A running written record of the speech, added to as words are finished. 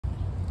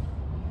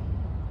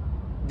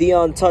The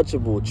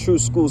untouchable True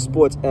School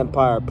Sports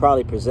Empire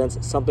proudly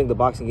presents something the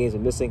boxing games are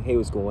missing. Hey,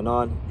 what's going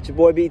on? It's your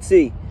boy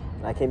BT,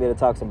 and I came here to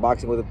talk some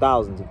boxing with the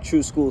thousands of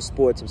True School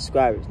Sports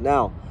subscribers.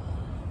 Now,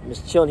 I'm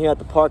just chilling here at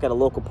the park, at a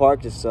local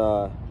park, just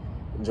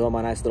enjoying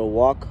my nice little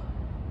walk,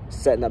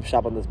 setting up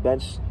shop on this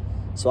bench,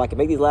 so I can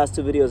make these last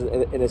two videos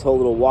in this whole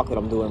little walk that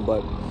I'm doing.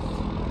 But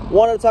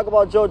wanted to talk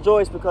about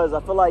Joyce because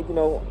I feel like, you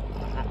know,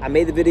 I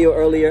made the video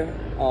earlier.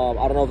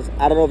 I don't know if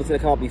it's gonna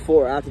come out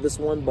before or after this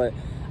one, but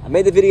I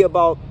made the video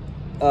about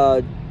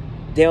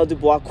Daniel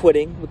Dubios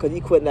quitting, because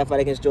he quit in that fight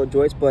against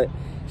Joyce, but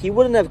he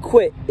wouldn't have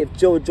quit if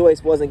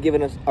Joyce wasn't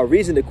giving us a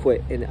reason to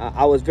quit. And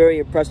I was very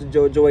impressed with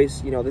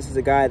Joyce. You know, this is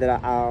a guy that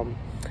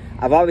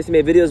I've obviously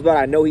made videos about.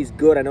 I know he's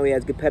good. I know he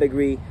has good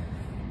pedigree.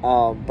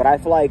 But I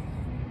feel like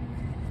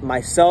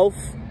myself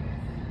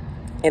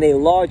and a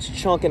large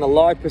chunk and a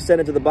large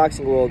percentage of the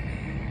boxing world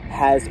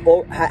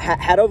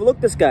had overlooked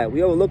this guy.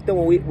 We overlooked him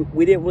when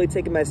we didn't really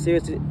take him as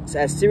seriously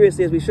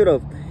as we should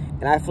have.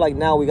 And I feel like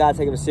now we gotta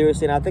take him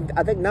seriously. And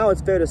I think now it's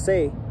fair to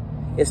say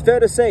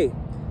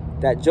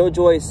that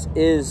Joyce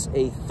is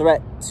a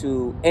threat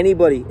to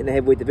anybody in the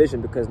heavyweight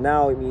division, because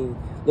now, I mean,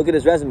 look at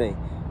his resume.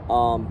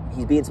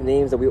 He's beating some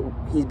names on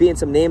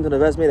the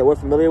resume that we're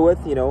familiar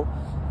with. You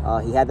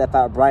know, he had that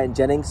fight with Brian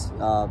Jennings.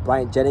 You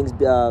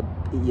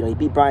know, he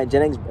beat Brian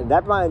Jennings, and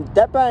that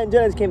Brian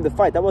Jennings came to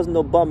fight. That wasn't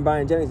no bum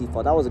Brian Jennings he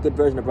fought. That was a good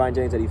version of Brian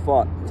Jennings that he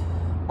fought.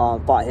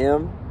 Fought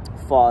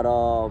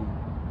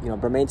you know,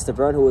 Bermain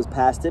Stavern, who was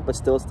past it, but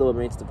still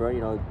Bermain Stavern,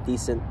 you know,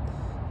 decent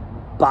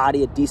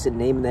body, a decent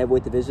name in the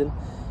heavyweight division,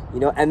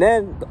 you know. And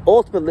then the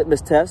ultimate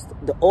litmus test,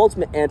 the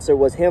ultimate answer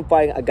was him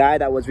fighting a guy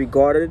that was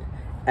regarded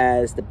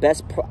as the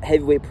best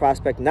heavyweight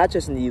prospect, not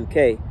just in the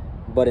UK,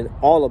 but in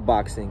all of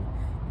boxing,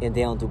 in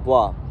Daniel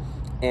Dubios.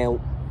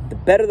 And the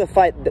better the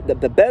fight, the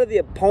better the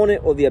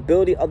opponent or the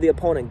ability of the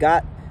opponent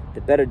got,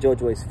 the better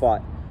Joyce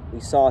fought.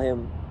 We saw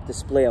him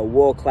display a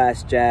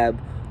world-class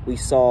jab. We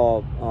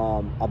saw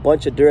a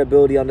bunch of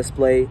durability on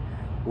display.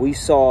 We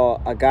saw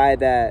a guy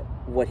that,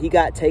 when he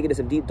got taken to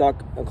some deep,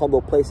 dark,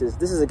 uncomfortable places,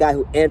 this is a guy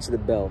who answered the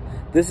bell.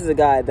 This is a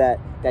guy that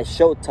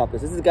showed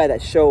toughness. This is a guy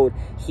that showed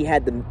he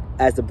had the,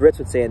 as the Brits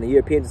would say and the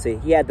Europeans would say,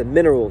 he had the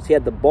minerals, he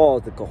had the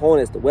balls, the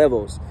cojones, the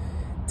huevos,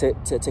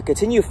 to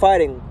continue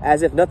fighting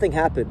as if nothing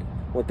happened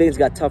when things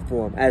got tough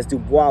for him, as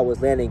Dubios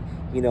was landing,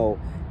 you know,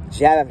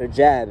 jab after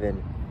jab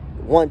and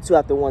 1-2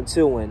 after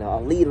 1-2 and a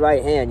lead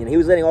right hand. You know, he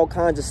was letting all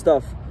kinds of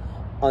stuff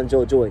on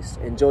Joyce,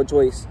 and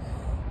Joyce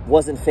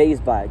wasn't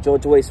fazed by it.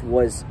 Joyce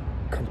was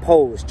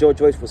composed.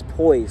 Joyce was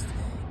poised.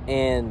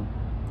 And,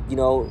 you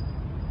know,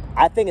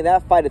 I think in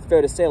that fight, it's fair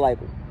to say, like,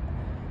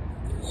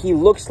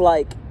 in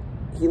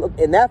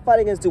that fight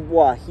against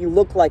Dubios, he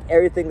looked like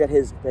everything that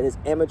his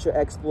amateur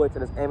exploits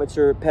and his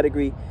amateur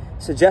pedigree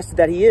suggested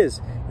that he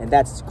is. And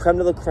that's creme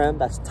de la creme,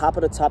 that's top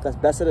of the top, that's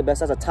best of the best,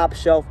 that's a top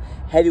shelf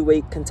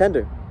heavyweight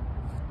contender.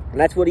 And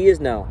that's what he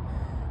is now.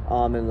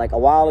 And like a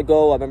while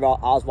ago, I remember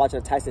I was watching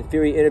a Tyson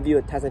Fury interview,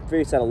 and Tyson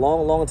Fury said a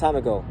long time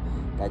ago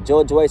that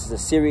Joyce is a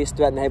serious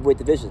threat in the heavyweight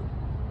division,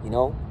 you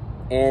know?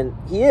 And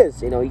he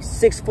is, you know, he's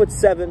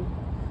 6'7".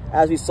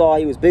 As we saw,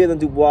 he was bigger than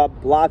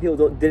Dubios. A lot of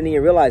people didn't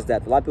even realize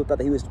that. A lot of people thought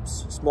that he was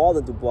smaller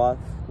than Dubios.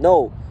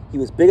 No, he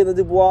was bigger than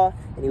Dubios,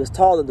 and he was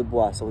taller than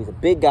Dubios. So he's a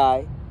big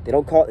guy. They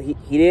don't call,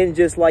 he didn't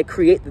just like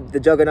create the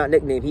Juggernaut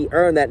nickname. He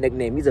earned that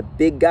nickname. He's a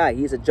big guy.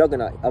 He's a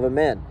juggernaut of a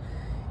man.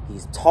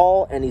 He's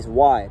tall and he's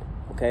wide,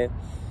 okay?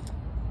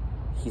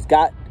 He's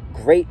got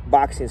great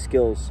boxing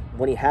skills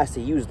when he has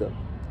to use them.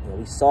 You know,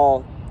 we saw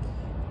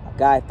a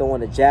guy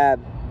throwing a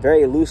jab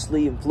very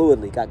loosely and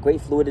fluidly. Got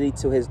great fluidity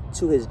to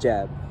his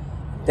jab.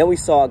 Then we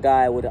saw a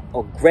guy with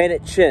a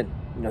granite chin.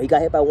 You know, he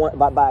got hit by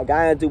a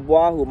guy in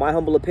Dubios who, in my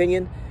humble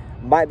opinion,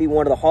 might be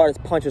one of the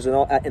hardest punchers in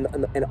all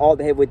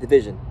the heavyweight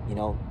division. You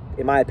know,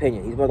 in my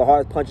opinion, he's one of the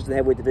hardest punchers in the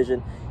heavyweight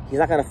division. He's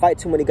not going to fight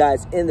too many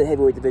guys in the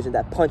heavyweight division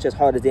that punch as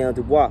hard as Daniel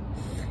Dubios.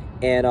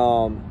 And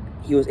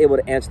he was able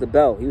to answer the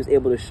bell. He was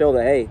able to show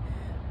that, hey,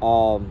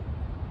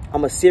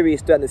 I'm a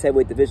serious threat in this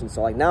heavyweight division.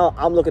 So, like, now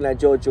I'm looking at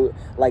Joyce.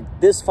 Like,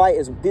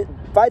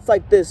 fights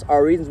like this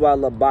are reasons why I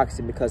love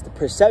boxing, because the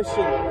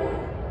perception,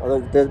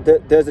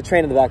 there's a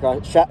train in the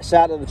background, shout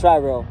out to the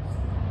tri-rail,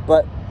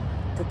 but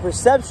the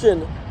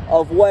perception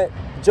of what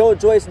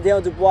Joyce and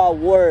Daniel Dubios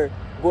were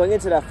going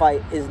into that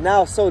fight is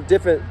now so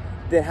different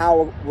than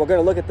how we're going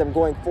to look at them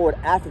going forward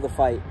after the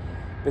fight,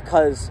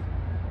 because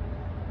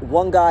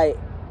one guy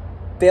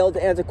failed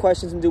to answer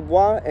questions in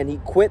Dubios, and he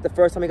quit the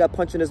first time he got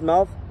punched in his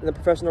mouth in the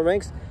professional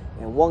ranks.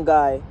 And one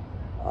guy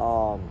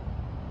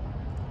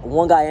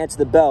answered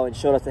the bell and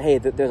showed us that, hey,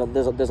 there's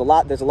a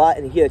lot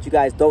in here that you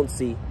guys don't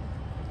see,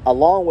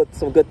 along with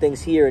some good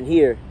things here and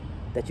here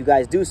that you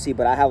guys do see.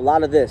 But I have a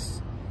lot of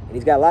this, and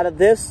he's got a lot of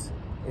this,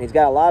 and he's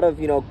got a lot of,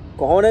 you know,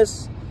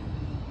 cojones.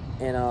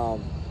 And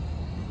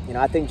you know,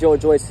 I think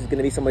Joyce is going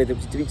to be somebody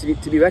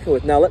to be reckoned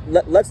with. Now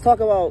let's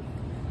talk about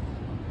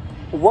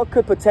what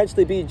could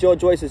potentially be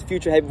Joyce's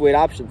future heavyweight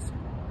options.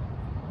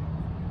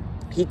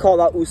 He called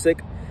out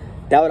Usyk.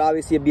 That would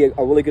obviously be a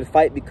really good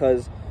fight,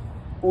 because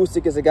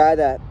Usyk is a guy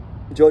that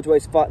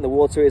Joyce fought in the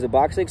World Series of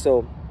Boxing.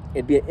 So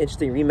it'd be an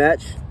interesting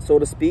rematch, so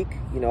to speak.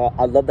 You know,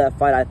 I love that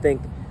fight. I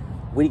think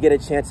we get a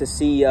chance to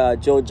see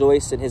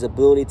Joyce and his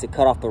ability to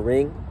cut off the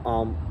ring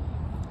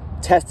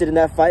tested in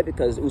that fight,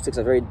 because Usyk's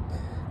a very,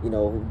 you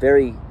know,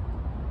 very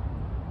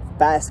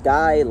fast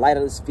guy, light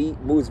on his feet,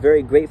 moves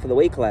very great for the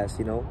weight class,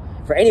 you know.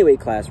 For any weight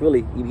class,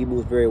 really, he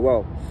moves very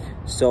well.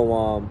 So,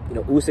 you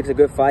know, Usyk's a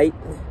good fight.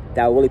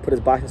 That will really put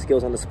his boxing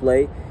skills on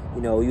display.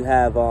 You know, you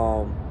have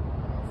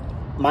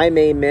my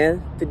main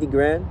man, 50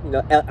 grand. You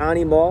know, El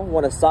Animo,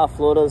 one of South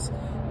Florida's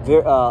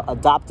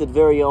adopted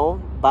very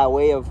own by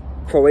way of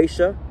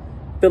Croatia,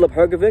 Filip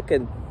Hrgovic,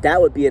 and that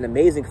would be an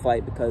amazing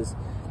fight, because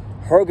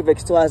Hrgovic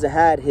still hasn't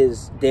had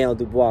his Daniel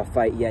Dubois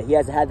fight yet. He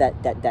hasn't had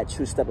that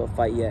true step-up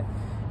fight yet.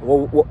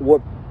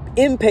 We're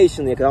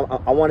impatiently, because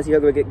I want to see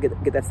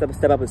Hrgovic get that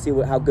step up and see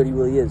how good he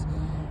really is.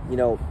 You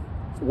know,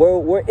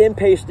 we're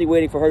impatiently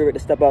waiting for Hrgovic to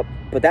step up,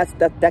 but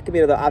that could be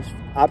another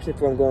option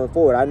for him going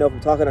forward. I know from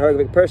talking to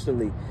Hrgovic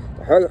personally,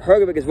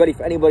 Hrgovic is ready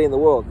for anybody in the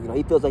world. You know,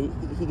 he feels like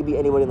he can beat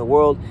anybody in the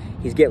world.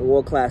 He's getting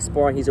world-class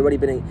sparring. He's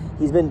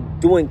been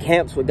doing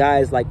camps with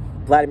guys like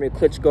Vladimir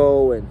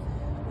Klitschko and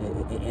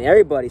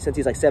everybody since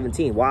he's like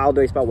 17.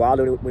 Wilder, he fought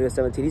Wilder when he was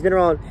 17. He's been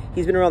around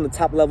the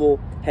top level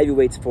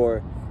heavyweights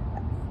for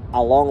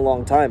a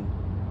long time.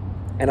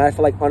 And I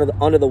feel like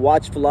under the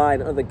watchful eye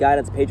and under the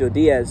guidance of Pedro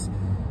Diaz,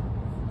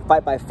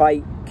 fight by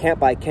fight, camp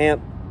by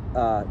camp,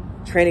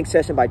 training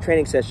session by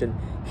training session,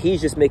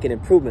 he's just making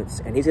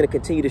improvements, and he's going to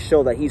continue to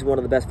show that he's one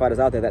of the best fighters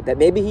out there. That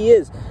maybe he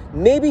is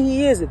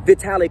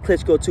Vitaly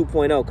Klitschko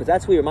 2.0, because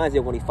that's who he reminds me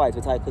of when he fights,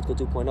 Vitaly Klitschko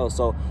 2.0.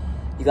 So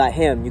you got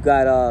him, you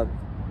got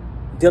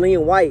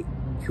Dillian White,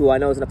 who I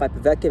know is going to fight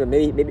Povetkin, and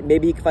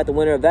maybe he can fight the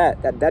winner of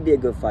that. That'd be a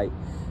good fight.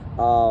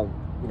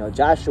 You know,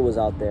 Joshua was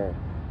out there.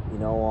 You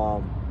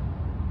know,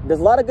 there's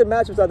a lot of good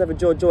matchups out there for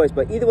Joyce,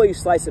 but either way you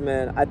slice it,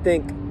 man, I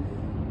think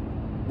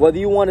whether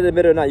you want to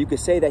admit it or not, you could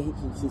say that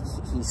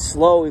he's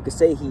slow. You could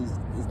say he's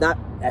not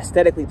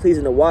aesthetically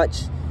pleasing to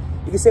watch.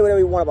 You can say whatever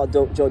you want about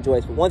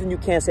Joyce, but one thing you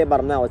can't say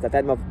about him now is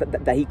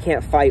that he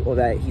can't fight, or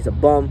that he's a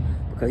bum,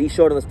 because he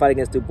showed in this fight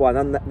against Dubois.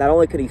 Not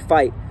only can he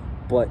fight,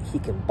 but he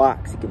can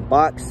box. He can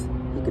box.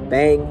 He can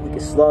bang. He can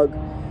slug.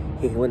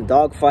 He can win a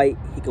dog fight.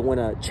 He can win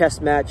a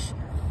chess match.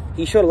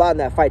 He showed a lot in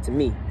that fight to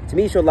me. To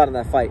me, he showed a lot in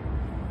that fight.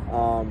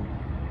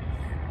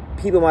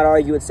 People might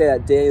argue and say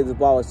that Daniel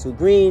Dubois was too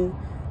green.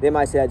 They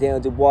might say that Daniel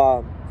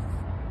Dubois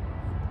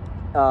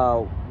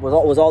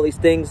was all these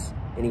things,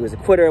 and he was a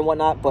quitter and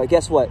whatnot. But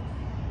guess what?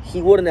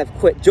 He wouldn't have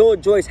quit.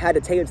 Joyce had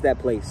to take him to that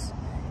place,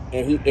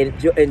 and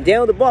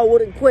Daniel Dubois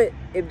wouldn't quit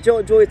if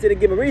Joyce didn't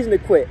give him a reason to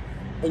quit.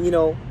 And you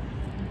know,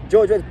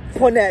 Joyce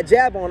putting that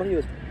jab on him. He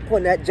was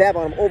putting that jab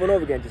on him over and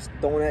over again, just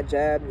throwing that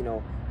jab. You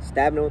know,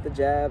 stabbing him with the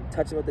jab,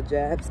 touching him with the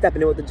jab,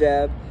 stepping in with the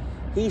jab.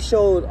 He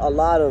showed a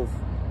lot of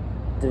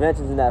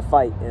dimensions in that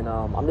fight, and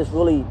I'm just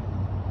really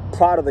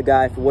proud of the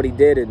guy for what he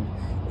did, and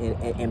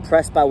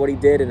impressed by what he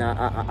did, and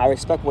I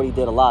respect what he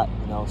did a lot.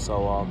 You know,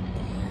 so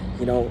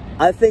you know,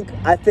 I think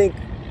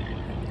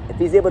if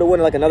he's able to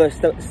win like another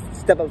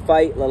step-up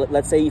fight,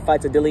 let's say he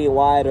fights a Dillian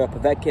White or a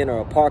Povetkin or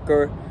a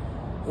Parker,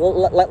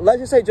 let's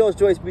just say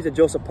Joyce beats a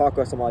Joseph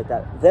Parker or something like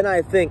that, then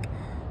I think,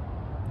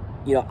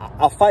 you know,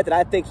 a fight that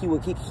I think he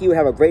would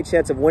have a great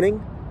chance of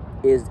winning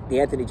is the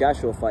Anthony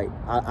Joshua fight.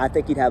 I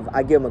think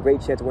I give him a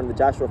great chance of winning the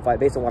Joshua fight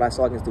based on what I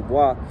saw against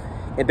Dubois,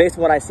 and based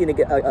on what I've seen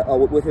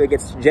with him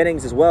against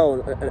Jennings as well,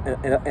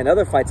 and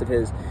other fights of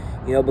his.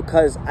 You know,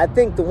 because I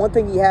think the one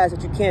thing he has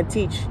that you can't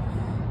teach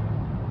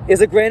is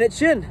a granite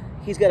chin.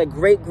 He's got a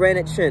great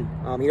granite chin.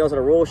 He knows how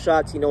to roll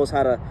shots. He knows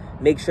how to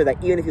make sure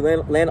that even if you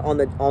land on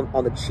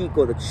the cheek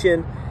or the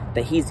chin,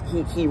 that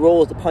he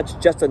rolls the punch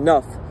just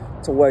enough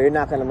to where you're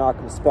not going to knock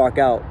him spark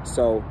out.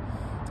 So,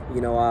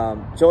 you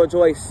know,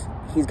 Joyce,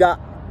 he's got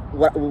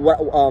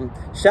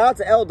shout out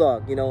to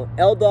L-Dog. You know,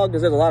 L-Dog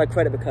deserves a lot of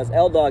credit, because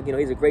L-Dog, you know,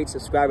 he's a great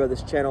subscriber of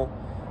this channel,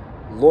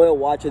 loyal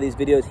watcher of these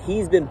videos.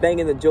 He's been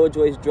banging the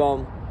Joyce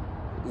drum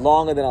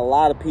longer than a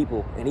lot of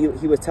people, and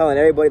he was telling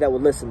everybody that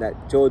would listen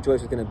that Joyce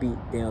was going to beat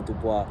Daniel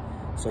Dubois.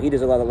 So he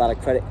deserves a lot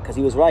of credit, because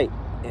he was right.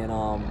 And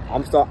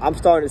I'm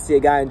starting to see a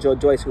guy in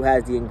Joyce who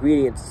has the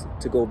ingredients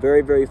to go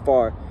very, very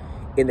far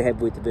in the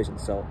heavyweight division.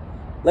 So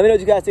let me know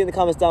what you guys think in the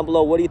comments down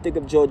below. What do you think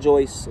of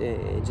Joyce,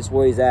 and just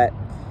where he's at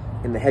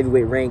in the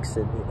heavyweight ranks,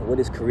 and what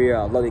his career?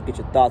 I'd love to get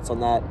your thoughts on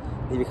that.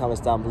 Leave your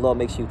comments down below.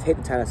 Make sure you take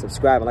the time to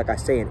subscribe. And like I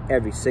say in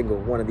every single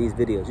one of these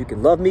videos, you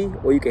can love me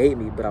or you can hate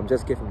me, but I'm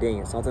just a kid from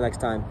Daniel. So until next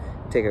time,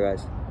 take care,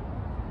 guys.